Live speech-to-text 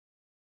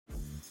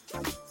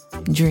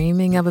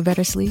Dreaming of a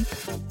better sleep?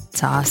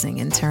 Tossing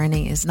and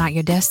turning is not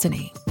your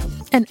destiny.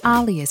 And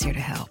Ollie is here to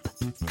help.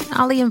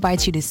 Ollie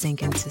invites you to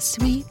sink into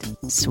sweet,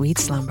 sweet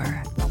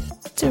slumber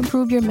to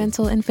improve your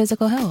mental and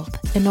physical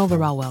health and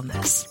overall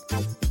wellness.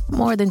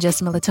 More than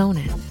just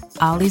melatonin,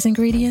 Ollie's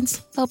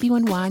ingredients help you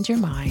unwind your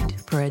mind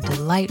for a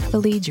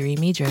delightfully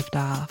dreamy drift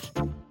off.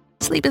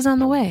 Sleep is on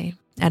the way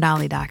at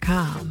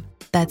Ollie.com.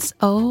 That's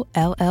OLLY.com.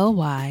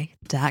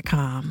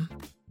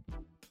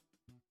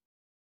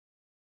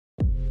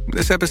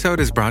 This episode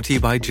is brought to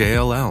you by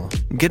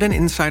JLL. Get an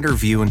insider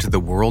view into the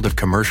world of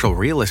commercial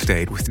real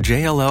estate with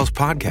JLL's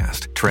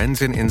podcast,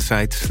 Trends and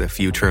Insights, the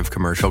Future of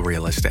Commercial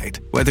Real Estate.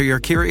 Whether you're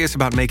curious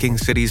about making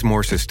cities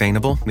more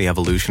sustainable, the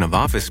evolution of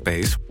office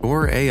space,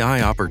 or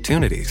AI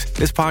opportunities,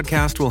 this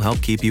podcast will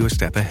help keep you a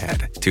step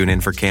ahead. Tune in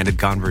for candid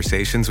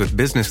conversations with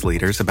business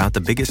leaders about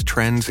the biggest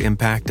trends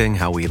impacting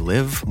how we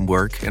live,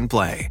 work, and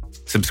play.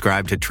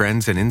 Subscribe to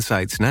Trends and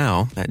Insights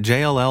now at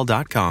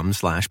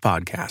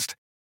jll.com/podcast.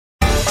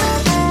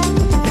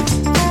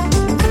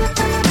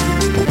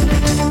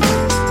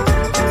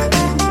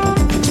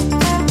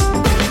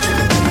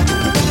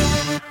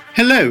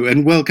 Hello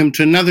and welcome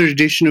to another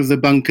edition of the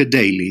Bunker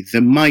Daily,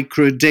 the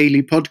micro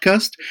daily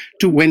podcast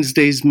to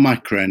Wednesday's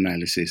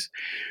microanalysis.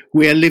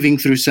 We are living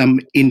through some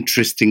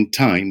interesting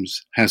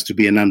times, has to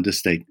be an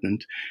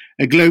understatement.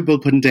 A global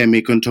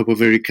pandemic on top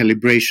of a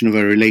recalibration of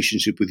our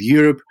relationship with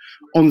Europe,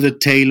 on the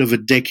tail of a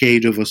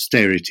decade of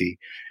austerity,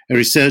 a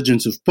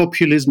resurgence of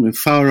populism and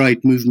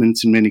far-right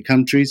movements in many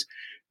countries.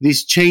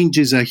 These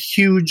changes are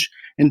huge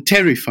and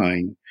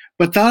terrifying,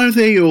 but are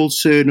they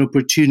also an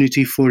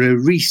opportunity for a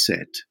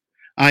reset?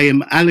 I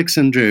am Alex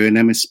Andreou, and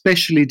I'm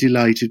especially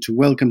delighted to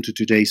welcome to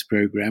today's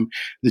program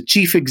the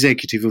Chief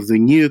Executive of the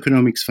New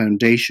Economics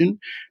Foundation,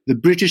 the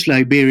British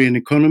Liberian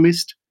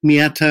economist,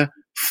 MIATTA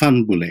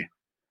FAHNBULLEH.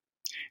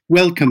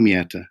 Welcome,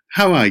 MIATTA.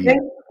 How are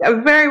you?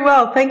 Very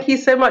well. Thank you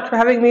so much for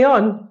having me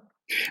on.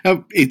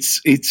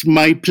 It's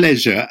my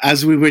pleasure.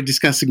 As we were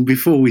discussing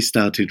before we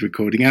started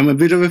recording, I'm a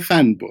bit of a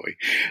fanboy.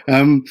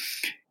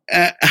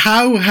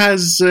 How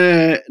has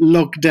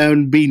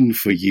lockdown been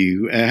for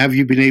you? Have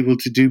you been able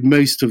to do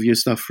most of your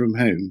stuff from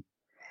home?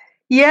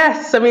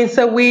 Yes,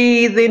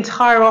 the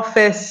entire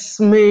office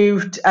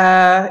moved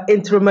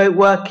into remote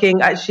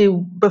working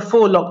actually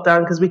before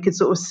lockdown because we could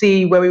sort of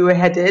see where we were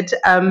headed.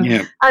 And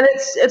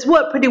it's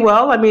worked pretty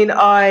well.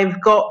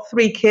 I've got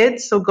 3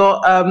 kids. I've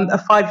got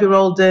a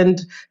 5-year-old and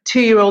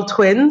 2-year-old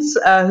twins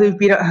who've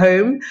been at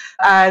home.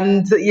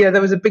 And,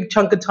 there was a big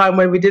chunk of time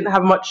where we didn't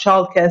have much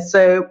childcare.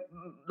 So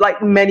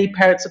like many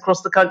parents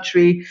across the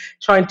country,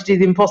 trying to do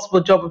the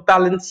impossible job of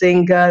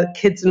balancing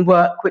kids and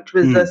work, which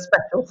was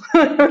special.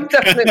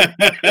 Definitely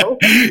special.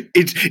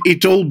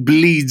 It all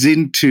bleeds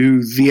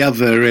into the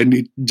other and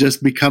it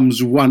just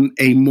becomes one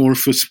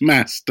amorphous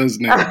mass,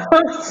 doesn't it?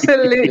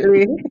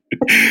 Absolutely.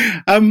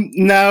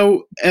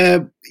 Now,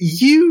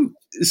 you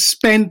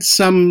spent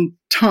some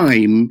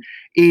time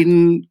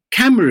in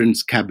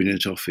Cameron's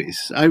cabinet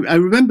office. I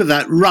remember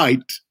that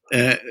right.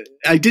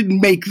 I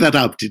didn't make that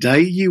up, did I?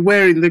 You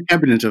were in the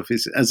cabinet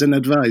office as an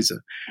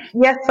advisor.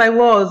 Yes, I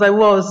was.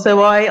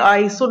 So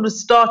I sort of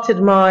started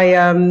my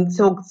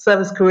civil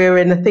service career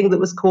in a thing that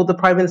was called the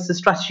Prime Minister's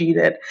Strategy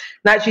Unit.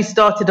 And actually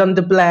started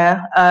under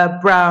Blair,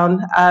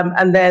 Brown,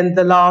 and then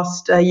the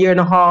last year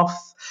and a half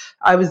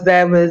I was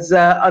there was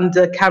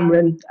under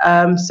Cameron.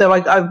 So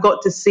I've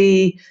got to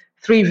see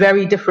 3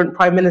 very different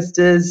prime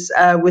ministers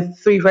with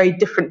 3 very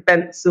different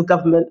bents of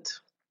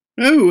government.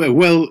 Oh,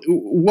 well,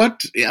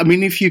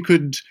 if you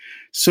could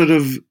sort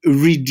of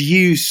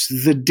reduce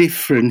the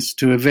difference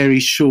to a very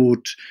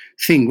short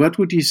thing, what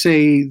would you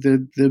say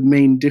the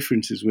main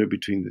differences were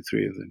between the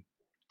 3 of them?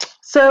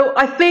 So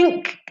I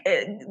think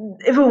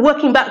if we're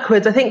working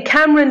backwards, I think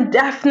Cameron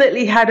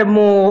definitely had a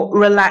more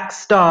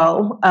relaxed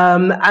style.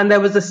 And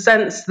there was a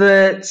sense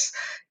that,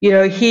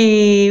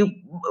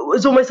 he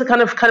was almost a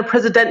kind of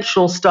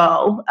presidential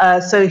style.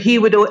 So he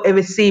would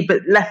oversee,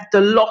 but left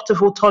a lot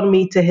of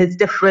autonomy to his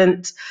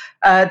different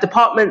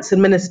departments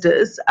and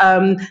ministers.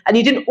 And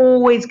you didn't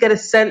always get a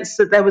sense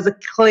that there was a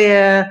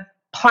clear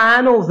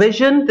plan or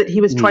vision that he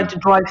was trying to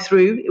drive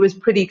through. It was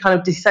pretty kind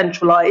of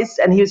decentralized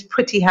and he was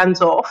pretty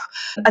hands-off.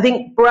 I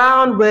think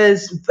Brown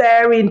was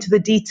very into the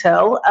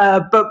detail,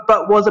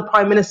 but was a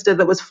prime minister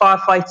that was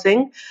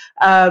firefighting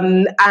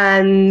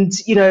and,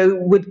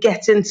 would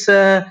get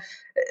into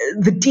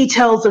the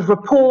details of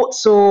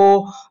reports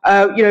or,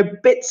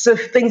 bits of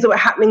things that were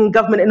happening in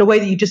government in a way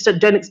that you just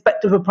don't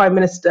expect of a prime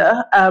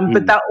minister.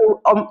 But that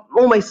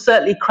almost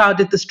certainly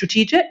crowded the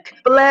strategic.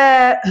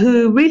 Blair,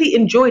 who really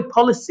enjoyed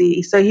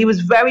policy, so he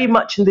was very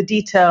much in the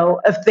detail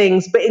of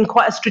things, but in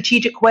quite a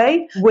strategic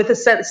way, with a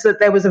sense that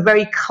there was a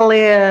very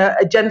clear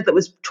agenda that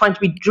was trying to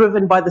be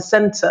driven by the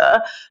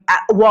centre,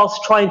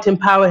 whilst trying to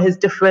empower his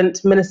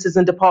different ministers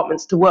and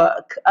departments to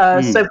work.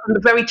 So from the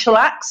very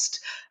chillaxed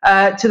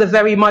to the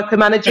very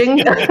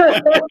micromanaging.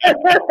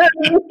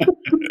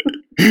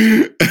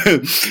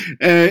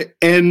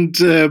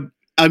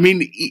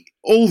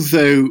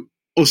 Although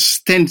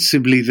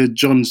ostensibly the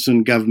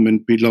Johnson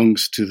government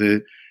belongs to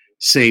the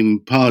same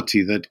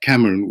party that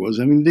Cameron was.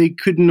 I mean, they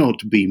could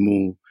not be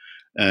more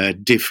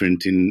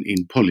different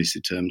in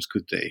policy terms,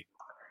 could they?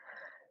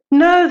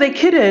 No, they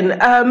couldn't.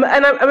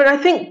 I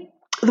think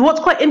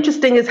what's quite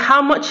interesting is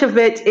how much of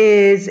it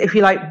is, if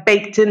you like,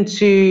 baked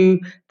into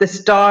the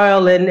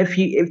style and if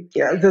you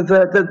know,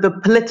 the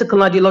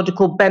political and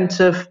ideological bent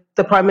of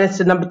the Prime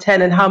Minister number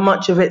 10, and how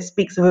much of it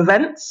speaks of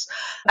events.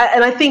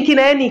 And I think in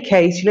any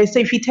case, so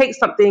if you take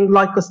something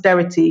like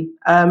austerity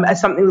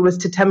as something that was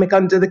totemic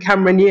under the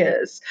Cameron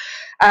years,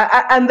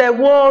 and there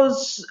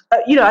was,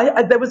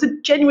 there was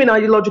a genuine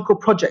ideological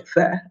project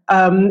there.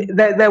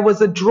 There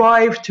was a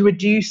drive to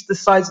reduce the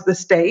size of the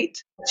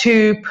state,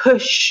 to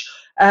push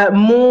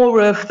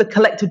more of the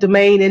collective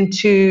domain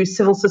into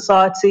civil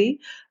society.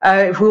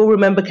 If we all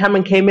remember,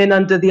 Cameron came in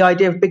under the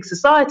idea of big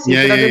society,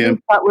 but underneath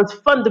that was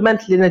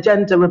fundamentally an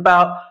agenda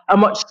about a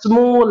much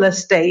smaller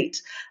state.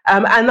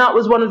 And that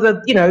was one of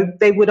the,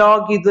 they would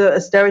argue that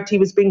austerity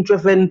was being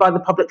driven by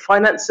the public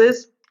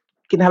finances.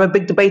 Can have a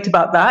big debate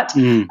about that,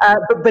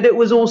 but it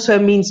was also a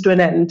means to an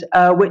end,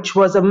 which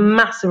was a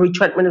massive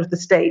retrenchment of the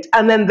state.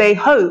 And then they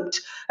hoped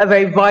a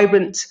very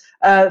vibrant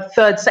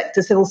third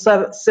sector, civil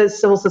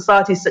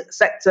society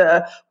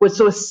sector would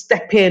sort of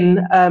step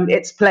in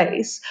its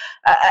place.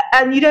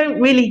 And you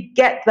don't really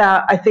get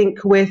that, I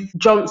think, with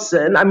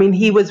Johnson. I mean,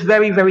 he was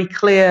very, very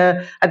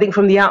clear, I think,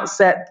 from the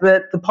outset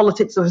that the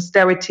politics of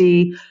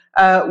austerity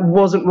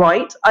wasn't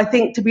right. I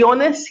think, to be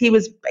honest, he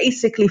was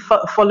basically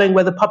following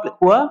where the public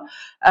were,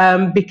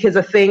 because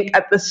I think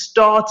at the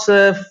start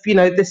of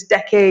this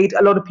decade,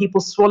 a lot of people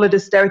swallowed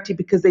austerity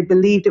because they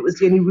believed it was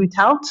the only route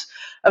out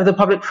of the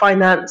public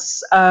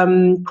finance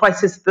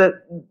crisis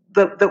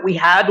that we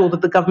had, or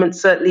that the government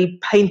certainly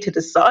painted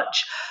as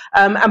such.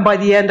 And by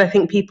the end, I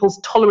think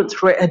people's tolerance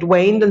for it had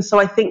waned. And so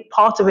I think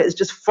part of it is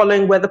just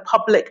following where the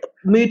public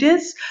mood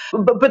is.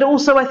 But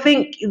also I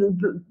think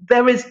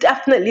there is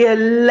definitely a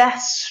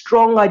less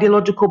strong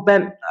ideological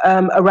bent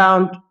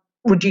around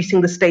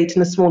reducing the state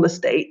in a smaller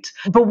state.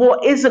 But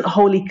what isn't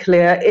wholly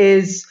clear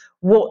is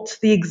what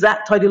the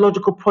exact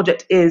ideological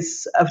project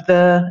is of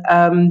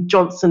the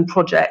Johnson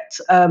project.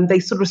 They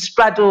sort of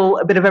straddle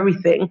a bit of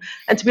everything.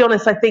 And to be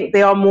honest, I think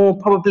they are more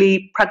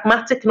probably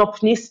pragmatic and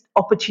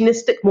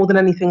opportunistic more than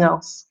anything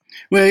else.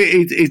 Well,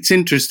 it's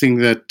interesting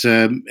that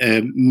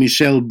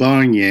Michel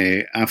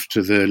Barnier,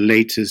 after the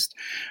latest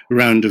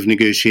round of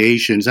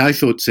negotiations, I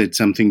thought said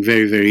something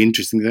very, very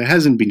interesting that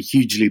hasn't been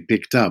hugely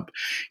picked up.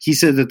 He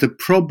said that the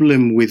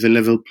problem with the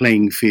level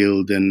playing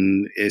field,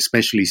 and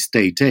especially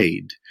state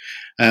aid,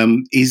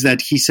 is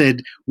that he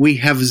said we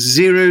have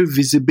zero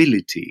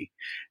visibility.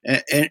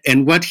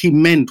 And what he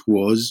meant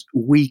was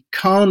we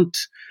can't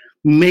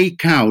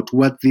make out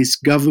what this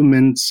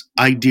government's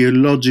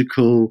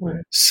ideological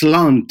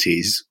slant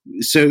is.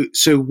 So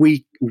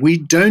we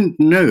don't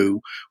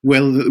know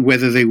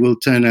whether they will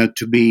turn out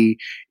to be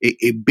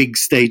a big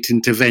state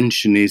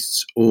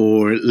interventionists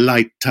or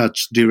light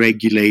touch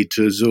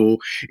deregulators,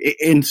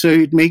 and so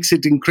it makes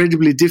it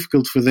incredibly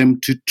difficult for them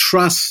to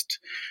trust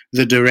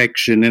the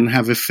direction and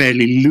have a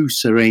fairly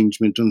loose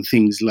arrangement on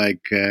things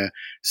like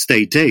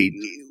state aid.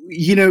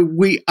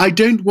 I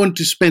don't want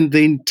to spend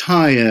the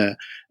entire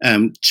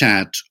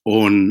chat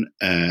on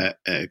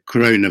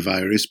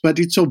coronavirus, but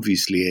it's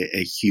obviously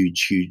a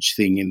huge, huge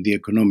thing, and the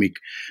economic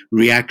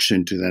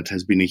reaction to that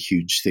has been a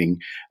huge thing.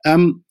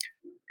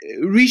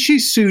 Rishi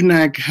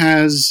Sunak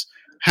has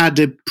had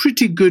a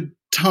pretty good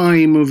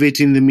time of it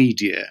in the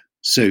media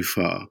so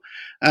far.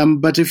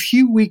 But a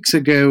few weeks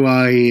ago,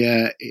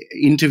 I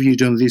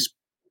interviewed on this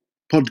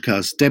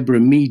podcast Deborah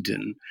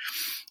Meaden,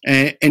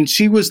 and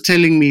she was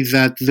telling me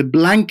that the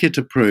blanket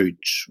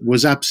approach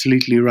was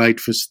absolutely right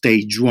for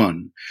stage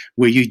one,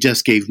 where you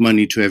just gave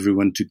money to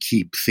everyone to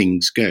keep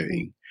things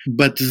going.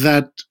 But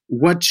that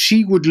what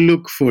she would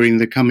look for in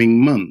the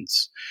coming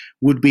months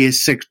would be a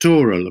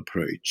sectoral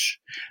approach,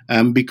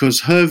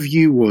 because her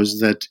view was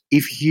that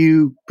if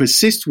you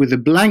persist with a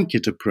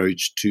blanket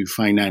approach to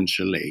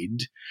financial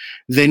aid,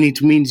 then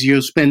it means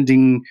you're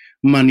spending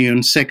money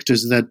on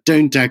sectors that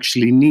don't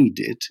actually need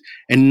it,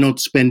 and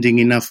not spending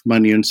enough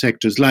money on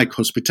sectors like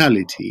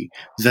hospitality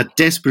that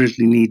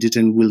desperately need it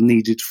and will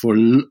need it for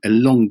a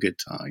longer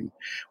time.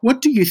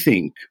 What do you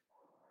think?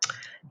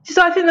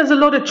 So I think there's a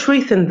lot of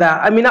truth in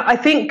that. I mean, I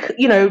think,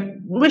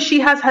 Rishi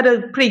has had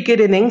a pretty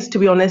good innings, to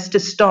be honest, to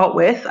start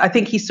with. I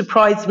think he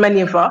surprised many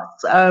of us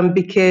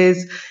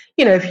because,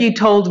 if you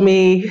told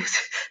me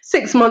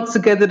 6 months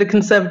ago that a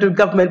Conservative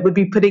government would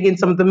be putting in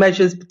some of the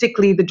measures,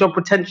 particularly the job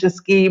retention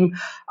scheme,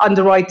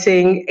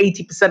 underwriting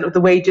 80% of the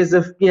wages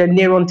of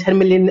near on 10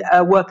 million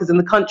workers in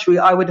the country,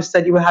 I would have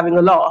said you were having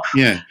a laugh.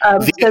 Yeah,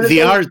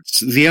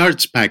 the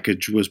arts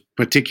package was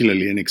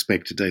particularly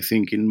unexpected, I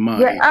think, in my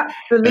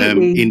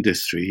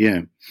industry.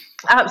 Yeah.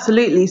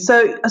 Absolutely.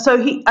 So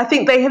I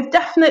think they have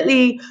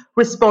definitely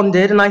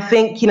responded, and I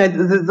think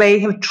they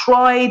have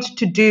tried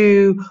to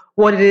do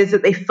what it is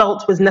that they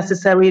felt was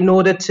necessary in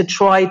order to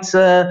try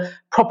to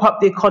prop up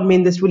the economy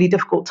in this really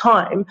difficult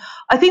time.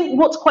 I think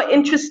what's quite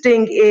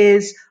interesting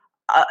is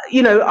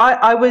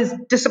I was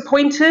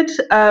disappointed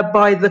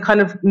by the kind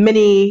of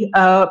mini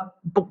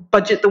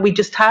budget that we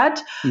just had,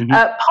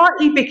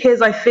 partly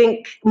because I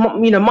think,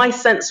 my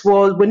sense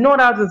was we're not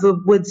out of the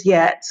woods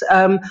yet.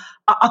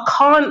 I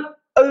can't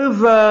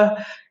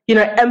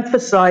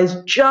emphasize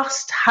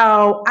just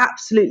how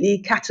absolutely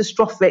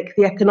catastrophic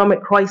the economic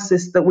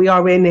crisis that we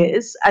are in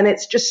is, and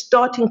it's just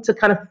starting to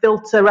kind of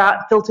filter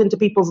into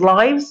people's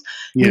lives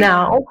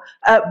now.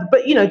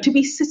 But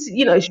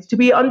to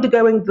be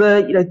undergoing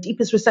the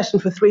deepest recession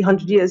for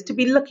 300 years, to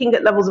be looking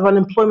at levels of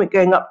unemployment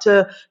going up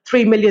to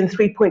 3 million,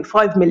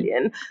 3.5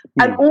 million,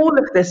 and all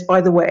of this,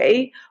 by the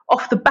way,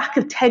 off the back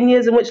of 10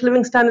 years in which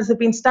living standards have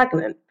been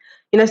stagnant.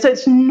 So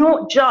it's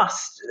not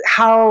just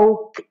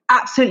how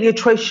absolutely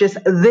atrocious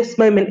this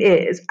moment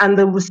is and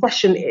the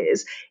recession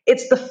is.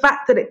 It's the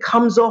fact that it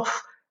comes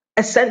off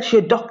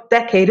essentially a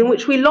decade in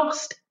which we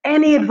lost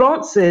any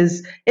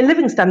advances in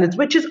living standards,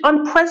 which is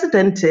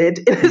unprecedented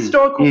in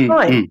historical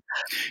time.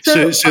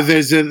 So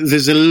there's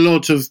a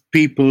lot of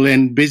people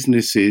and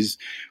businesses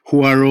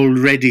who are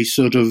already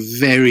sort of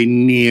very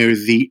near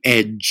the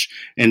edge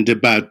and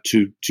about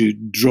to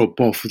drop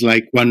off,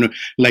 like one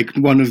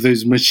of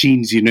those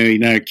machines,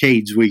 in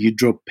arcades where you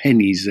drop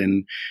pennies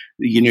and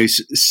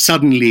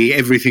suddenly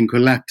everything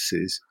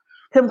collapses.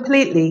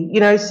 Completely,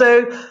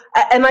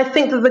 and I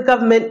think that the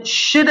government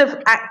should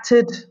have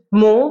acted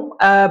more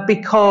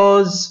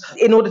because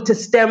in order to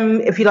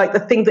stem, if you like, the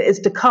thing that is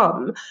to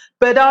come.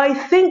 But I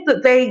think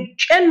that they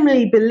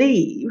generally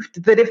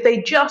believed that if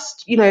they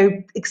just,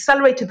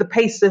 accelerated the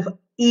pace of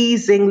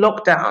easing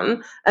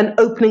lockdown and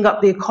opening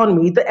up the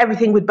economy, that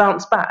everything would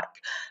bounce back.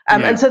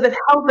 And so they've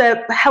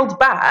held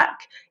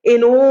back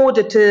in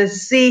order to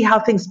see how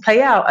things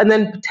play out, and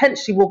then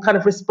potentially will kind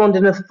of respond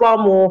in a far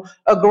more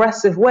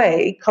aggressive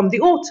way come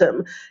the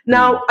autumn.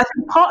 Now, I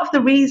think part of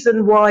the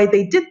reason why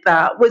they did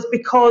that was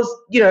because,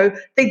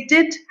 they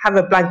did have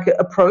a blanket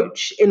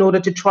approach in order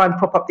to try and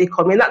prop up the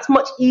economy, and that's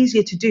much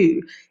easier to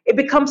do. It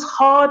becomes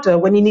harder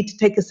when you need to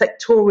take a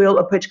sectorial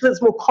approach because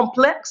it's more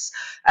complex.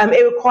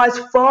 It requires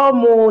far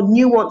more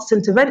nuanced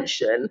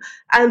intervention,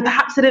 and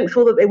perhaps they didn't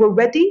feel that they were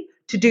ready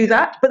to do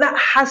that, but that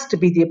has to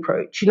be the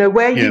approach,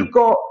 where you've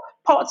got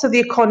parts of the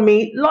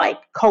economy like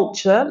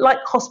culture, like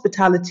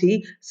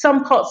hospitality,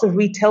 some parts of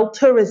retail,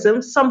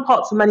 tourism, some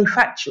parts of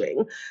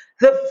manufacturing,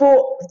 that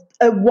for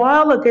a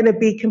while are going to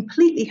be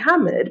completely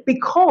hammered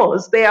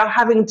because they are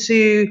having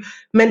to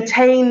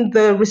maintain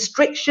the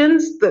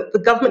restrictions that the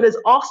government has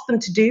asked them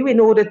to do in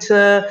order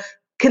to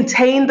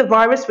contain the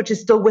virus, which is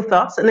still with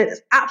us. And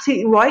it's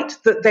absolutely right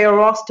that they are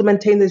asked to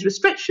maintain those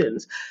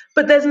restrictions.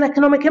 But there's an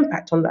economic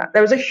impact on that.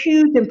 There is a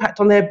huge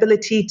impact on their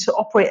ability to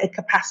operate at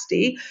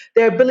capacity,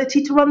 their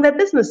ability to run their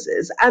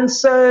businesses, and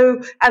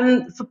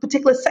for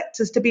particular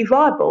sectors to be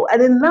viable.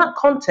 And in that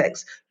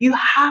context, you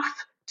have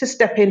to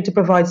step in to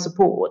provide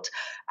support.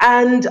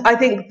 And I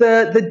think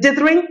the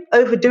dithering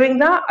over doing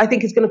that, I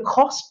think is going to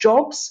cost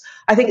jobs.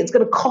 I think it's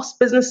going to cost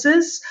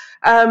businesses.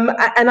 And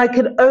I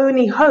can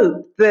only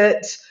hope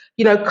that,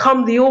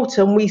 come the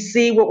autumn, we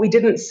see what we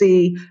didn't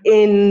see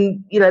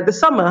in, the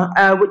summer,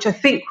 which I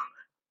think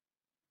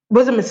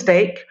was a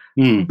mistake,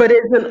 but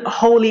isn't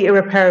wholly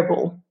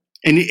irreparable.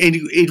 And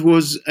it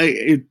was,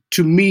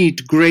 to me,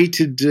 it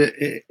grated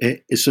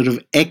sort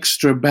of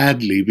extra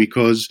badly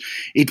because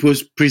it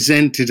was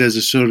presented as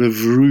a sort of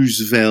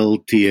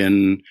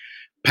Rooseveltian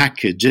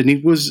package. And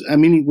it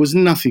was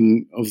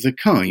nothing of the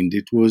kind.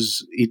 It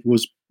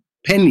was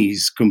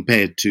pennies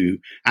compared to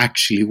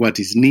actually what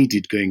is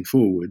needed going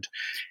forward.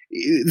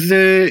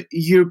 The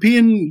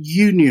European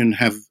Union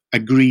have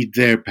agreed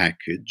their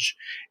package,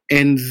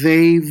 and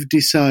they've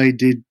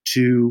decided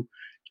to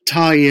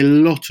tie a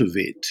lot of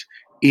it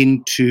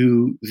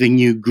into the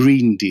new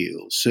Green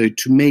Deal. So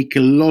to make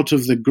a lot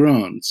of the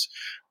grants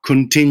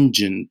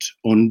contingent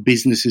on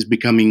businesses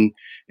becoming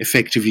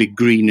effectively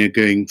greener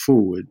going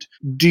forward.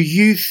 Do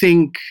you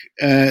think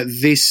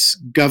this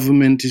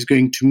government is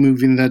going to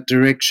move in that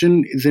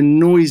direction? The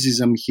noises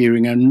I'm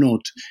hearing are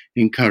not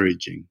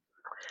encouraging.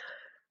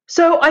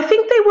 So I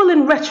think they will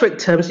in rhetoric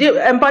terms.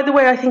 And by the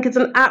way, I think it's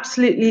an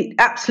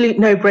absolute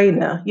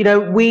no-brainer.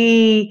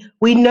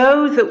 We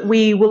know that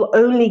we will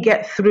only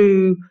get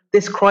through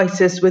this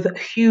crisis with a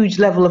huge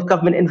level of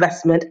government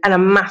investment and a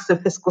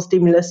massive fiscal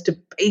stimulus to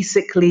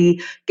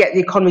basically get the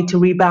economy to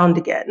rebound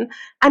again.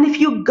 And if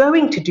you're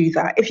going to do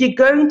that, if you're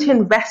going to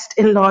invest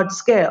in large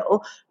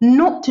scale,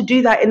 not to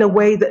do that in a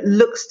way that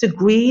looks to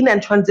green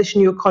and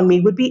transition your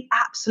economy would be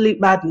absolute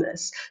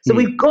madness. So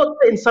we've got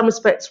to, in some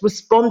respects,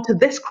 respond to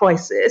this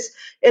crisis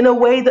in a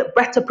way that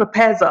better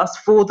prepares us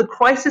for the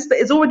crisis that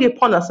is already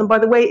upon us. And by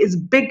the way, is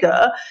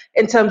bigger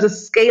in terms of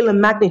scale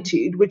and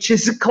magnitude, which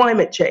is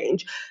climate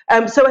change.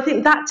 So I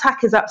think that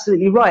tack is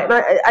absolutely right.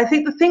 And I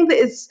think the thing that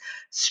is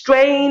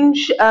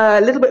strange,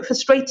 a little bit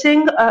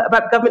frustrating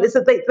about the government is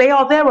that they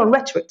are there on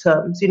rhetoric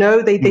terms.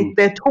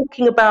 They're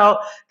talking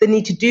about the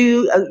need to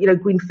do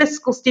green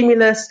fiscal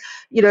stimulus.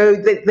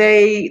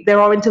 There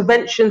are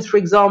interventions, for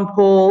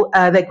example,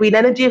 their green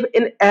energy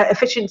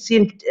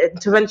efficiency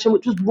intervention,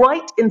 which was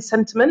right in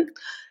sentiment.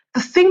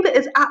 The thing that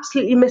is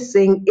absolutely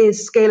missing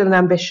is scale and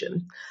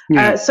ambition.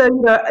 Yeah.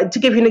 To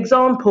give you an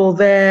example,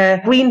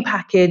 their green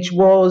package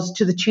was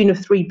to the tune of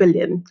 3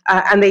 billion,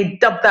 and they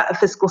dubbed that a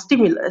fiscal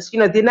stimulus.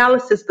 The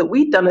analysis that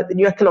we've done at the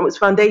New Economics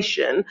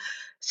Foundation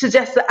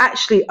suggests that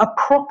actually a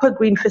proper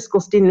green fiscal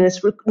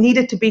stimulus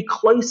needed to be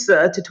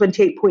closer to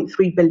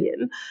 28.3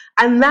 billion.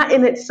 And that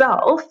in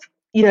itself,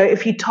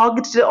 if you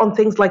targeted it on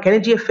things like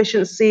energy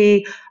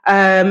efficiency,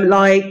 home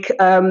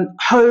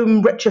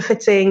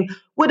retrofitting,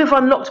 would have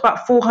unlocked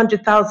about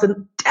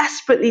 400,000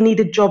 desperately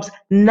needed jobs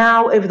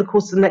now over the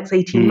course of the next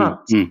 18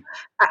 months.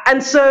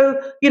 And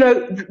so,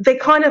 they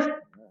kind of,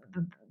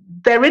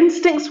 their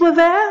instincts were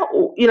there,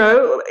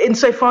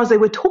 insofar as they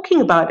were talking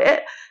about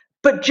it,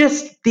 but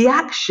just the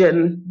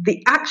action,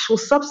 the actual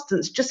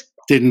substance just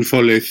didn't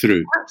follow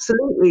through.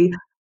 Absolutely.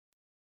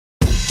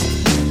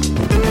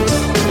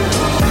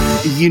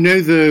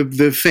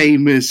 The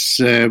famous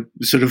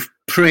sort of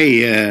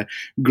prayer,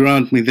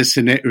 grant me the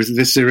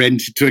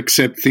serenity to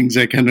accept things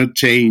I cannot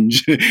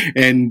change,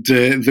 and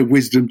the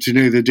wisdom to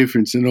know the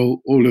difference, and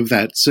all of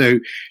that. So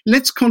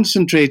let's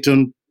concentrate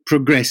on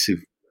progressive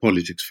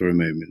politics for a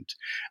moment.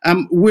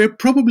 We're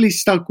probably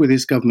stuck with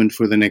this government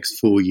for the next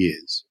 4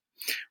 years.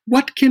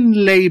 What can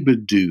Labour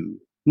do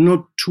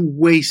not to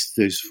waste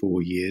those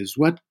 4 years?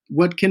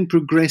 What can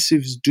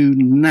progressives do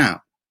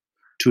now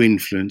to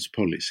influence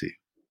policy?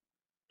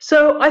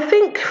 So I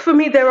think for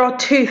me, there are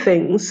two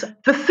things.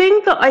 The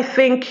thing that I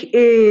think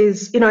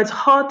is, it's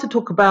hard to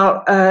talk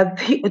about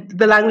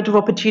the language of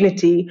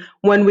opportunity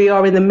when we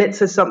are in the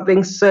midst of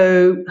something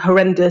so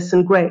horrendous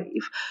and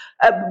grave.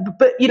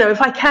 But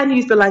if I can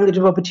use the language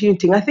of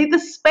opportunity, I think the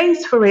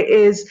space for it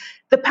is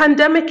the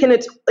pandemic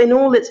in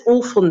all its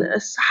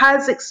awfulness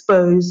has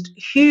exposed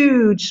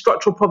huge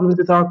structural problems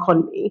with our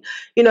economy,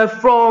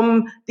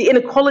 from the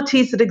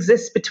inequalities that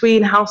exist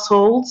between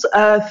households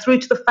through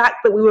to the fact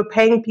that we were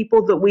paying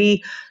people that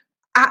we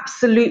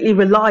absolutely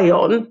rely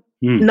on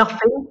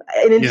nothing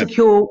in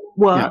insecure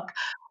work.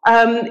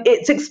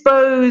 It's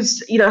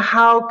exposed,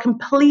 how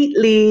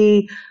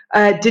completely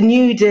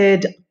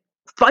denuded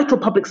vital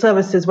public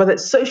services, whether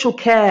it's social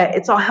care,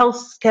 it's our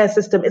health care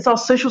system, it's our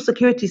social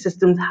security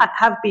systems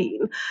have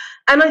been.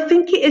 And I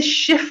think it is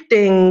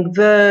shifting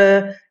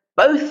both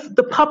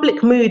the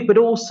public mood, but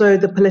also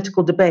the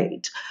political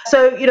debate.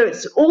 So,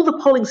 it's all the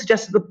polling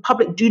suggests that the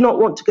public do not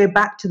want to go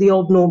back to the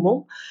old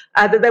normal,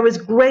 that there was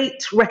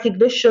great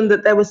recognition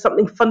that there was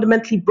something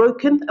fundamentally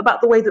broken about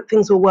the way that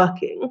things were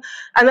working,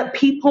 and that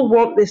people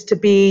want this to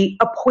be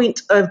a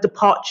point of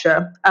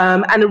departure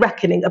and a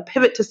reckoning, a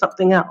pivot to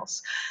something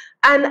else.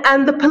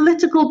 And the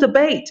political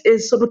debate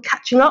is sort of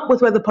catching up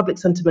with where the public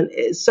sentiment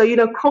is. So,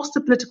 across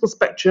the political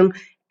spectrum,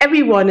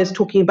 everyone is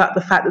talking about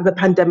the fact that the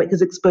pandemic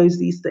has exposed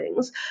these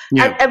things.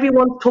 Yeah. And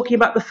everyone's talking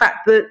about the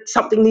fact that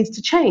something needs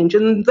to change.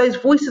 And those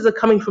voices are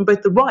coming from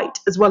both the right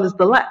as well as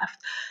the left.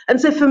 And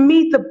so for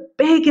me, the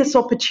biggest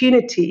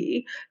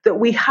opportunity that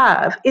we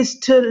have is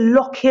to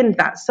lock in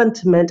that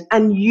sentiment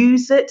and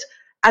use it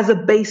as a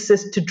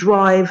basis to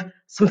drive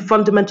some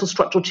fundamental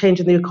structural change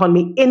in the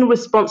economy in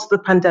response to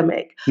the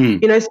pandemic.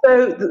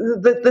 So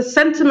the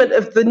sentiment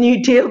of the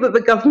New Deal that the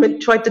government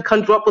tried to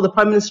conjure up, or the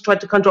Prime Minister tried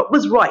to conjure up,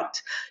 was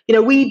right.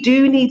 We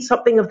do need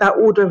something of that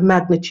order of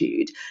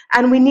magnitude.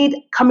 And we need,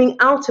 coming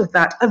out of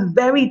that, a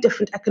very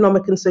different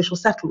economic and social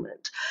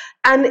settlement.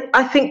 And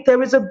I think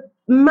there is a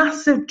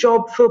massive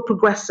job for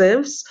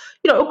progressives,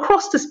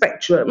 across the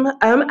spectrum,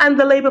 and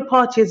the Labour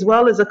Party as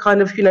well as a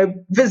kind of,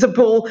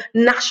 visible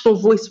national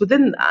voice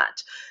within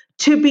that,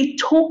 to be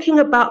talking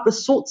about the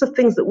sorts of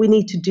things that we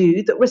need to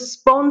do that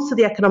responds to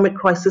the economic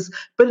crisis,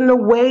 but in a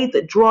way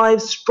that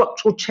drives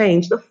structural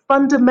change, that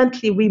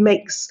fundamentally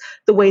remakes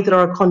the way that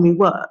our economy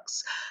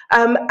works.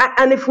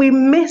 And if we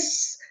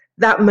miss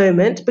that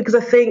moment, because I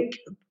think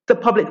the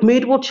public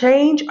mood will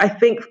change, I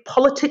think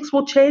politics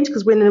will change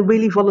because we're in a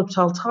really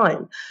volatile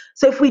time.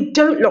 So if we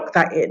don't lock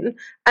that in,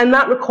 and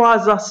that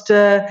requires us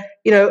to,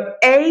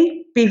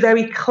 be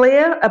very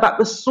clear about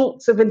the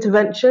sorts of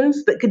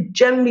interventions that could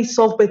generally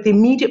solve both the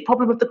immediate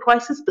problem of the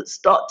crisis, but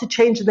start to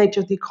change the nature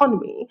of the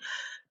economy,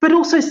 but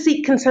also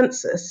seek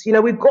consensus.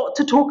 We've got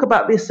to talk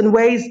about this in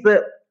ways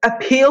that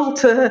appeal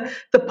to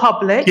the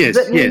public. Yes.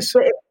 That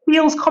it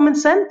feels common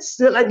sense.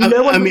 Like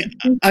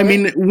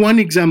one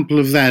example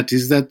of that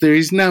is that there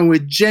is now a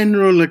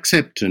general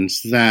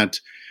acceptance that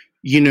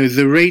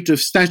the rate of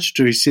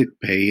statutory sick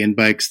pay, and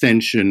by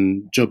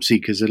extension job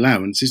seekers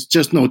allowance, is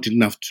just not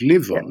enough to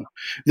live on.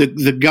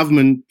 The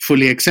government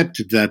fully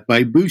accepted that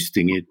by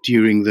boosting it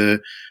during the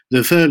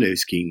furlough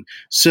scheme.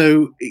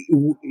 So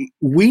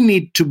we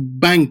need to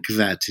bank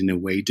that in a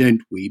way,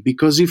 don't we?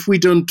 Because if we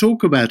don't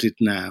talk about it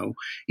now,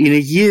 in a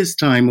year's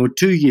time or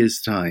 2 years'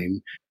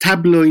 time,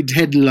 tabloid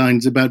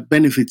headlines about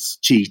benefits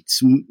cheats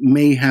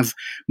may have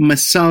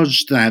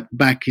massaged that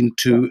back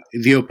into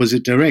the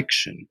opposite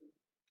direction.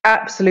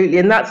 Absolutely,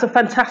 and that's a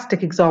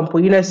fantastic example.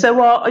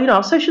 So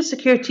our social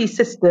security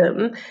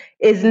system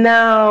is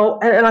now,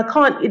 and I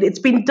can't. It's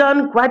been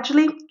done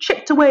gradually,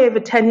 chipped away over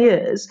 10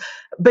 years.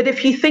 But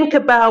if you think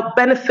about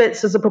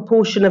benefits as a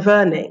proportion of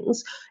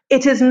earnings,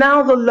 it is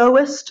now the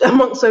lowest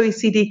amongst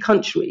OECD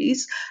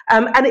countries,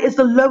 and it is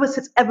the lowest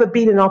it's ever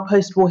been in our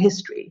post-war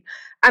history.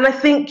 And I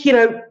think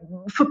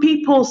for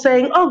people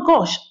saying, "Oh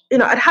gosh,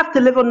 I'd have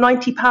to live on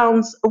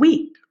 £90 a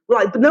week."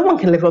 Like, but no one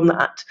can live on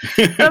that.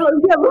 And I'm like,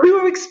 yeah, but we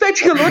were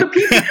expecting a lot of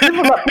people to live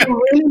on that for a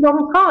really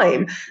long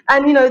time.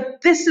 And,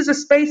 this is a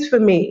space for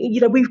me.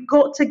 We've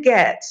got to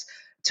get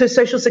to a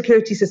social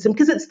security system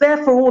because it's there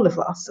for all of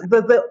us.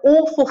 The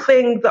awful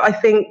thing that I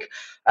think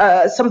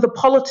some of the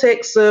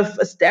politics of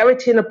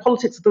austerity and the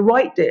politics of the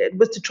right did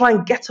was to try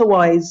and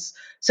ghettoize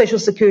social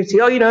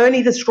security.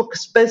 Only those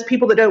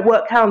people that don't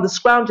work hard, the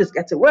scroungers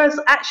get it. Whereas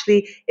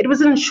actually, it was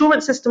an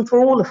insurance system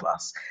for all of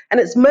us. And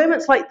it's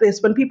moments like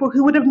this when people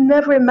who would have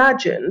never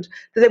imagined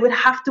that they would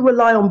have to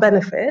rely on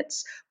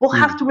benefits will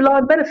have to rely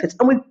on benefits.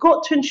 And we've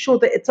got to ensure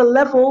that it's a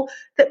level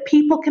that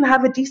people can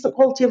have a decent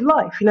quality of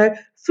life.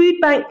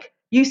 Food bank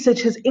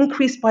usage has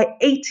increased by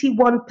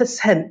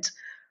 81%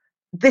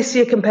 this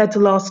year compared to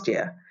last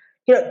year.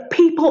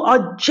 People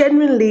are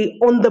genuinely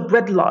on the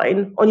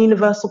breadline on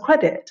universal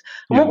credit.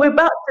 And what we're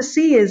about to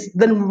see is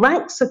the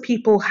ranks of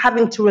people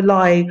having to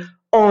rely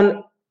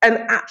on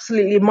an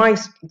absolutely, in my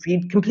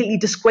view, completely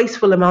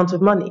disgraceful amount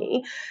of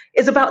money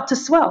is about to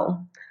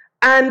swell.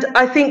 And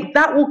I think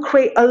that will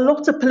create a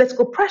lot of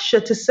political pressure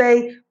to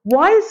say,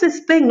 why is this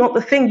thing not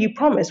the thing you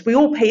promised? We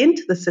all pay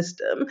into the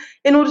system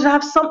in order to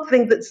have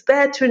something that's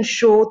there to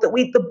ensure that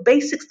the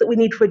basics that we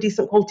need for a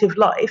decent quality of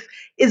life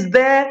is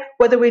there,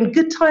 whether we're in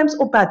good times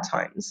or bad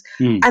times.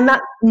 And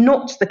that's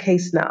not the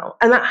case now.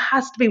 And that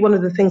has to be one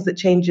of the things that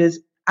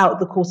changes out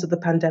the course of the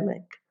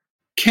pandemic.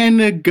 Can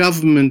a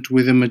government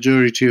with a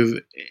majority of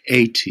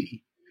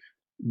 80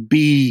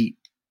 be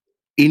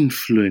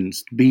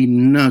influenced, be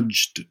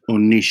nudged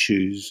on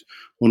issues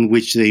on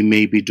which they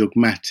may be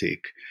dogmatic?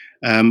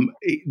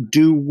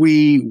 Do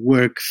we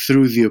work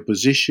through the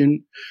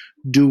opposition?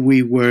 Do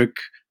we work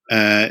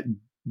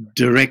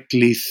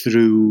directly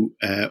through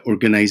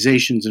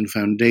organizations and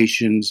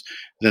foundations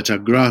that are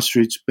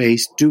grassroots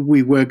based? Do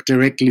we work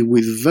directly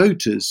with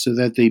voters so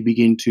that they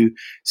begin to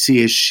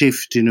see a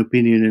shift in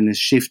opinion and a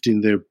shift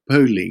in their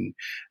polling?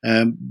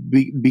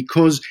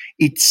 Because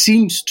it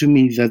seems to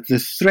me that the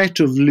threat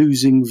of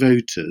losing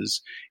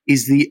voters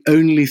is the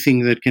only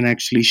thing that can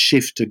actually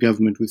shift a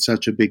government with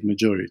such a big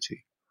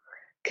majority.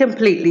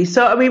 Completely.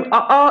 So,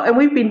 and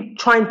we've been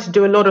trying to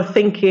do a lot of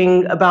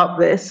thinking about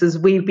this as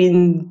we've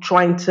been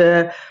trying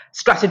to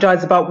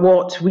strategize about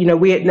what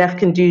we at NEF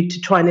can do to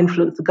try and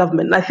influence the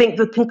government. And I think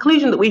the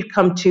conclusion that we've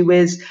come to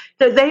is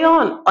that they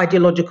aren't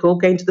ideological,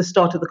 going to the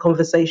start of the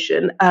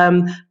conversation,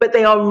 but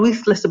they are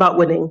ruthless about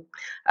winning.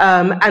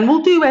 And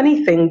will do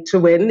anything to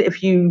win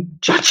if you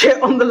judge it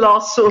on the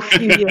last sort of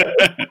few years.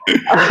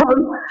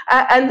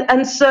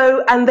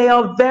 And they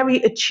are very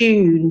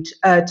attuned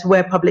to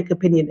where public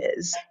opinion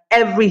is.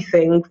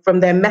 Everything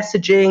from their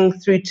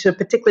messaging through to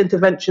particular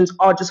interventions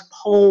are just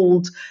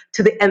polled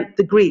to the nth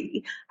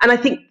degree. And I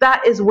think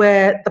that is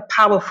where the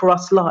power for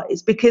us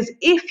lies, because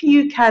if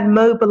you can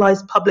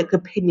mobilize public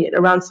opinion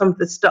around some of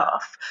the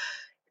stuff,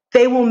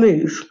 they will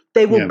move,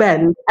 they will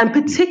bend. And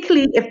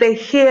particularly if they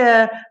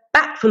hear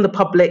back from the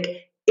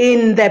public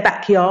in their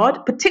backyard,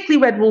 particularly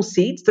red wall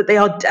seats that they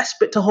are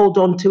desperate to hold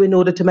on to in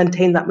order to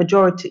maintain that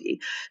majority.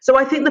 So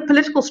I think the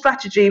political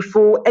strategy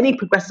for any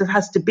progressive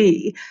has to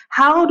be,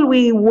 how do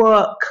we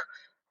work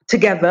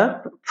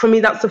together? For me,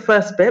 that's the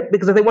first bit,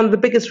 because I think one of the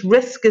biggest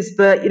risks is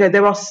that,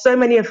 there are so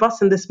many of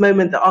us in this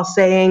moment that are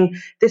saying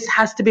this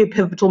has to be a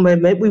pivotal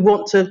moment. We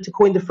want to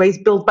coin the phrase,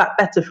 build back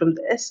better from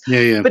this.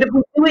 But if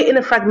we do it in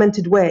a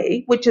fragmented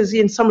way, which is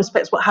in some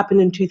respects what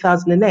happened in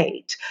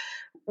 2008,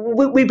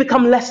 we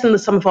become less than the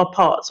sum of our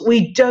parts.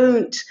 We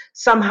don't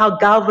somehow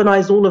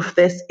galvanize all of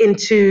this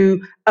into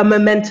a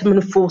momentum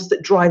and force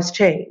that drives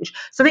change.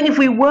 So I think if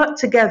we work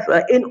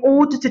together in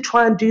order to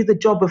try and do the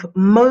job of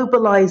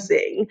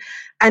mobilizing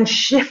and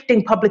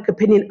shifting public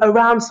opinion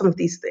around some of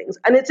these things.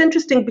 And it's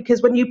interesting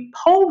because when you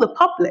poll the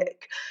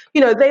public,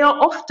 they are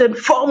often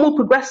far more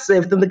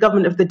progressive than the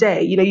government of the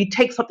day. You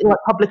take something like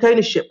public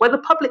ownership, where the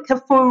public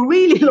have for a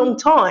really long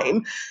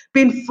time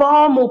been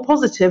far more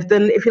positive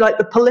than, if you like,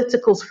 the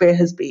political sphere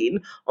has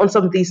been on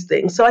some of these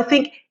things. So I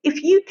think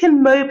if you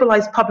can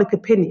mobilize public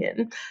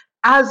opinion,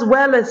 as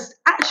well as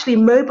actually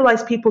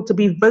mobilize people to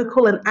be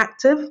vocal and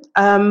active,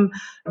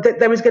 that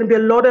there is going to be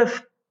a lot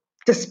of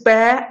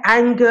despair,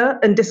 anger,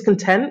 and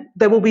discontent.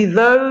 There will be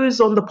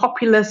those on the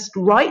populist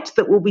right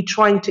that will be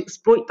trying to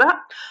exploit that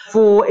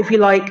for, if you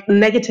like,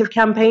 negative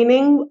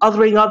campaigning,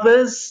 othering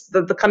others,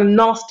 the kind of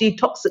nasty,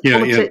 toxic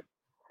politics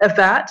of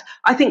that.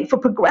 I think for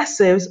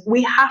progressives,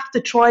 we have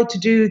to try to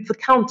do the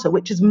counter,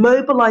 which is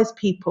mobilize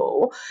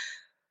people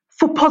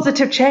for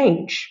positive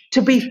change,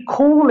 to be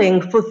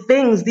calling for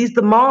things, these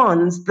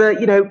demands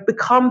that,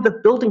 become the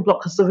building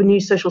blocks of a new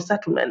social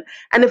settlement.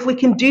 And if we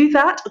can do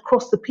that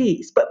across the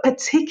piece, but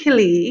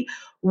particularly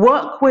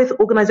work with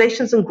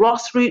organizations and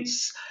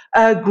grassroots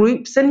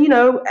groups and,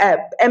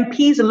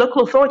 MPs and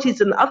local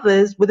authorities and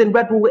others within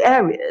red rule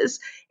areas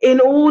in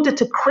order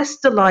to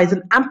crystallize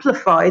and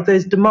amplify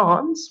those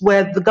demands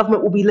where the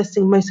government will be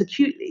listening most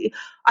acutely.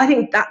 I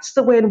think that's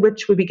the way in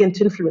which we begin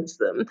to influence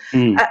them.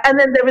 And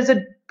then there is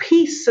a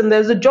piece and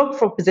there's a job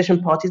for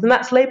opposition parties, and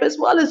that's Labour as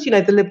well as,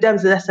 the Lib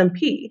Dems and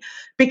SNP.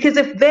 Because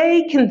if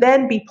they can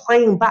then be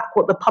playing back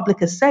what the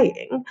public is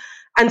saying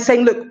and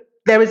saying, look,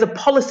 there is a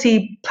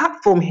policy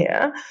platform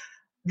here,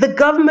 the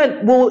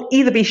government will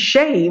either be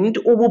shamed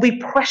or will be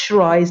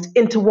pressurized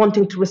into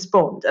wanting to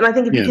respond. And I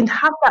think if you can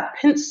have that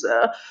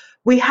pincer,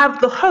 we have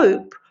the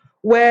hope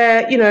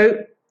where,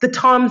 the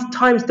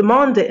times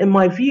demand it, in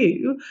my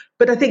view.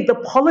 But I think the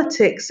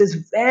politics is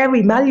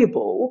very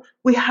malleable.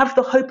 We have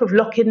the hope of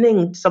locking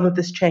in some of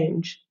this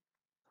change.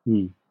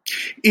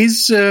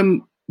 Is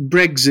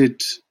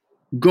Brexit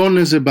gone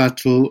as a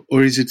battle,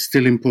 or is it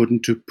still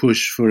important to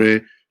push for a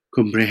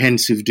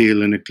comprehensive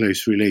deal and a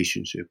close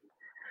relationship?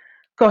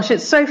 Gosh,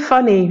 it's so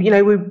funny.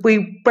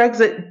 We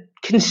Brexit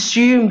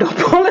consumed our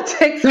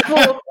politics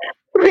for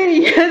 3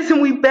 years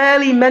and we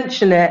barely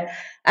mention it.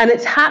 And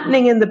it's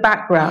happening in the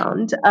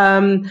background.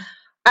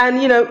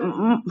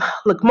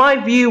 Look,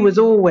 my view was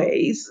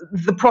always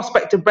the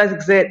prospect of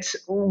Brexit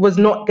was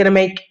not going to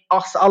make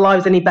our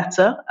lives any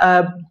better.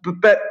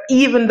 But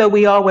even though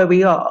we are where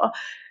we are,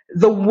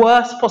 the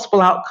worst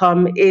possible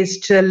outcome is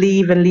to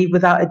leave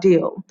without a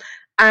deal.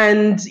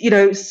 And,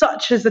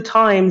 such as the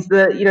times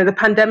that, the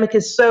pandemic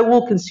is so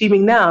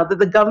all-consuming now that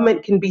the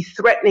government can be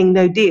threatening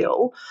no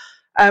deal,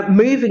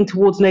 moving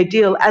towards no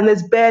deal, and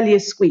there's barely a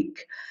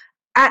squeak.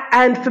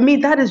 And for me,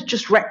 that is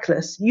just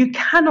reckless. You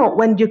cannot,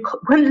 when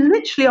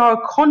literally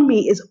our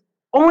economy is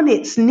on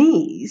its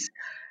knees,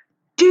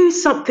 do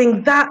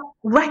something that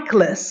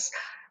reckless.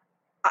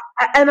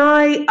 And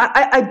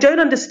I don't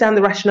understand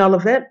the rationale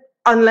of it,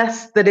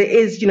 unless that it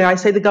is, I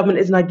say the government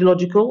isn't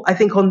ideological. I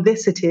think on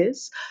this it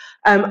is.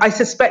 I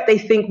suspect they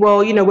think, well,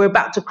 we're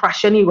about to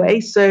crash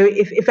anyway. So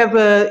if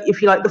ever,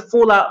 if you like, the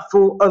fallout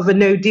of a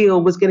no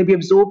deal was going to be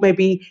absorbed,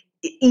 maybe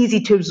easy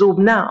to absorb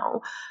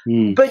now.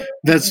 But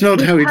that's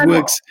not how it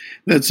works.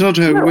 That's not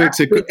how it works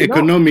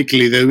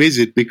economically, though, is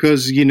it?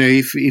 Because,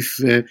 if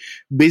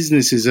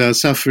businesses are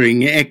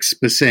suffering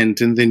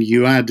X% and then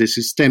you add a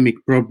systemic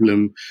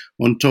problem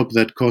on top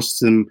that costs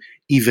them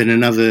even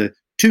another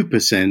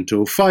 2%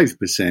 or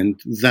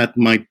 5%, that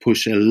might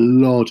push a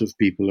lot of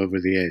people over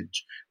the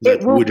edge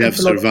that would have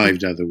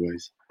survived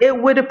otherwise.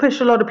 It would have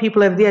pushed a lot of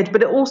people over the edge,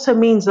 but it also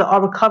means that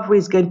our recovery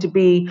is going to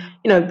be,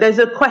 there's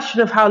a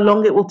question of how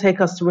long it will take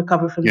us to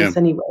recover from this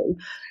anyway.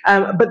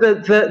 But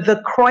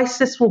the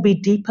crisis will be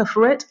deeper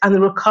for it, and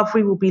the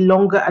recovery will be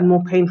longer and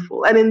more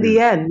painful. And in the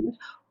end,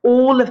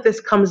 all of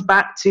this comes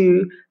back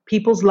to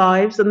people's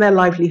lives and their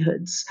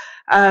livelihoods.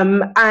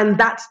 And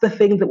that's the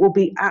thing that will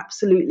be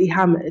absolutely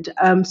hammered.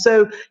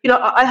 So,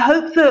 I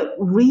hope that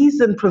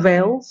reason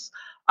prevails.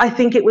 I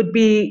think it would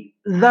be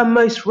the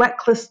most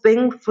reckless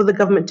thing for the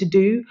government to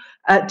do,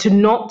 to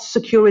not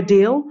secure a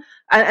deal.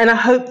 And I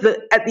hope that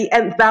at the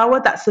nth hour,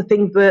 that's the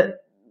thing that,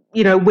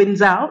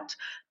 wins out.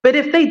 But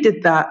if they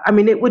did that,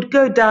 it would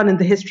go down in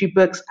the history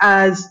books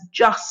as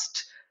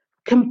just,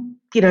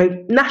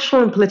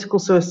 national and political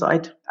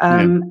suicide,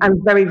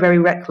 and very, very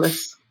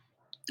reckless.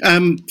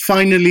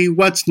 Finally,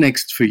 what's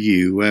next for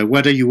you?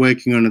 What are you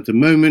working on at the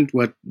moment?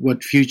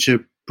 What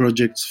future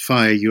projects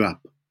fire you up?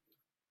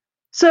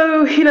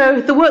 So,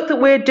 the work that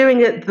we're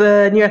doing at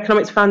the New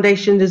Economics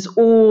Foundation is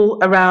all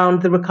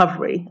around the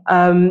recovery.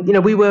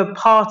 We were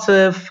part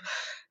of,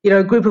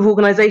 a group of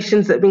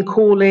organizations that have been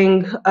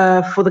calling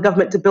for the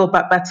government to build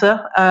back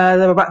better. There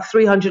were about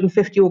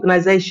 350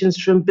 organizations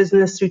from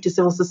business through to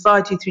civil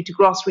society, through to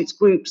grassroots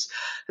groups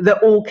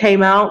that all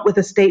came out with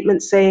a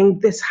statement saying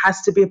this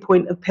has to be a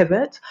point of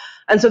pivot.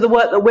 And so the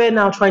work that we're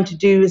now trying to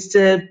do is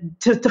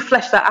to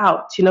flesh that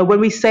out. When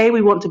we say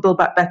we want to build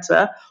back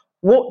better,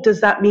 what does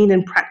that mean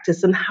in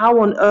practice, and how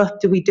on earth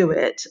do we do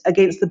it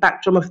against the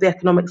backdrop of the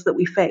economics that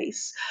we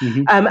face?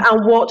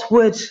 And what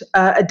would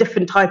a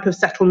different type of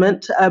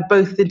settlement,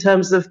 both in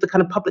terms of the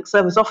kind of public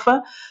service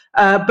offer,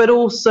 but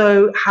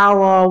also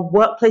how our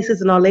workplaces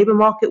and our labour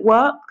market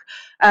work,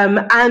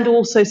 and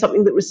also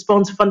something that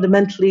responds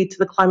fundamentally to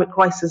the climate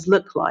crisis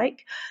look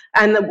like?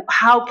 And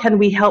how can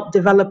we help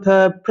develop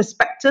a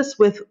prospectus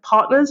with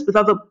partners, with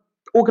other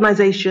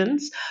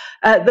organizations,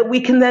 that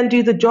we can then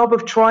do the job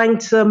of trying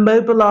to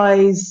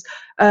mobilize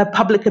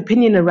public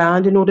opinion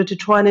around in order to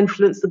try and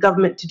influence the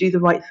government to do the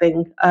right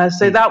thing.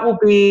 So that will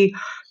be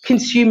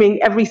consuming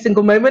every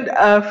single moment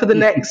for the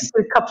next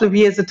couple of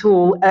years at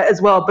all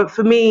as well. But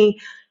for me,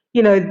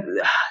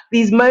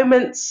 these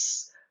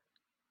moments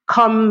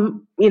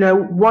come,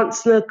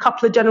 once in a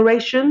couple of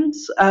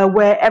generations,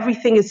 where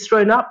everything is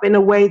thrown up in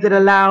a way that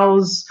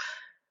allows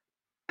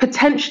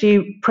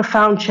potentially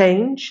profound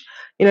change.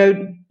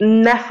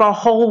 Our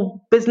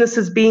whole business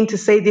has been to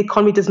say the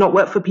economy does not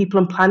work for people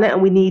and planet,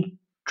 and we need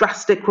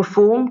drastic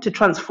reform to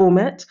transform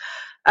it.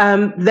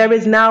 There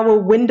is now a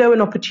window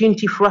and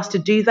opportunity for us to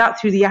do that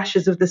through the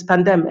ashes of this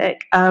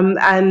pandemic.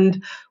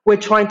 And we're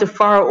trying to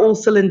fire all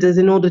cylinders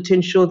in order to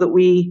ensure that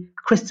we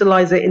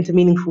crystallize it into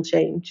meaningful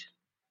change.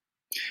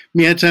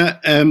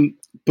 MIATTA,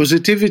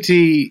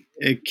 positivity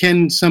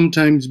can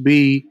sometimes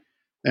be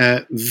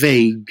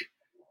vague,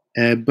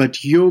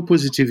 but your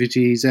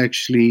positivity is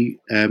actually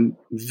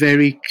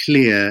very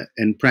clear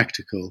and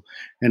practical,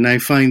 and I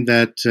find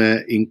that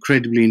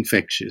incredibly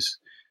infectious.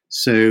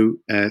 So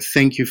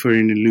thank you for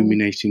an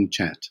illuminating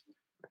chat.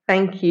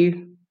 Thank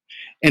you.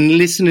 And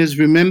listeners,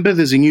 remember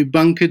there's a new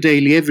Bunker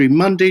Daily every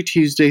Monday,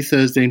 Tuesday,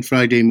 Thursday and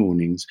Friday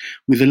mornings,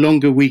 with a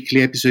longer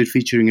weekly episode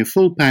featuring a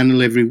full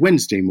panel every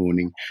Wednesday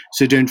morning.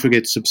 So don't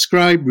forget to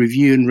subscribe,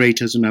 review and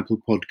rate us on Apple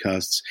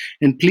Podcasts.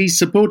 And please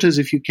support us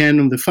if you can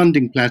on the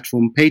funding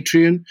platform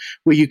Patreon,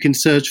 where you can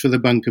search for the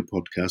Bunker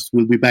Podcast.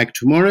 We'll be back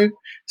tomorrow.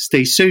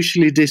 Stay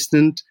socially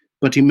distant,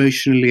 but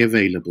emotionally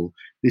available.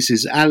 This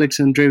is Alex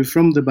Andreou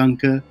from The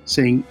Bunker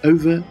saying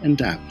over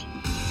and out.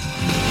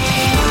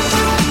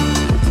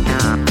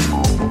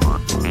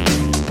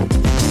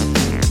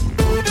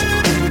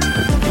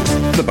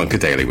 The Bunker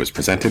Daily was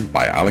presented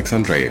by Alex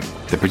Andreou.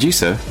 The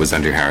producer was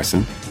Andrew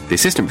Harrison. The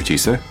assistant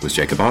producer was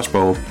Jacob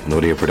Archbold. And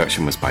audio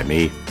production was by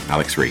me,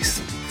 Alex Rees.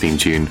 Theme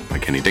tune by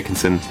Kenny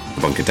Dickinson.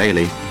 The Bunker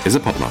Daily is a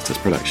Podmasters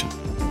production.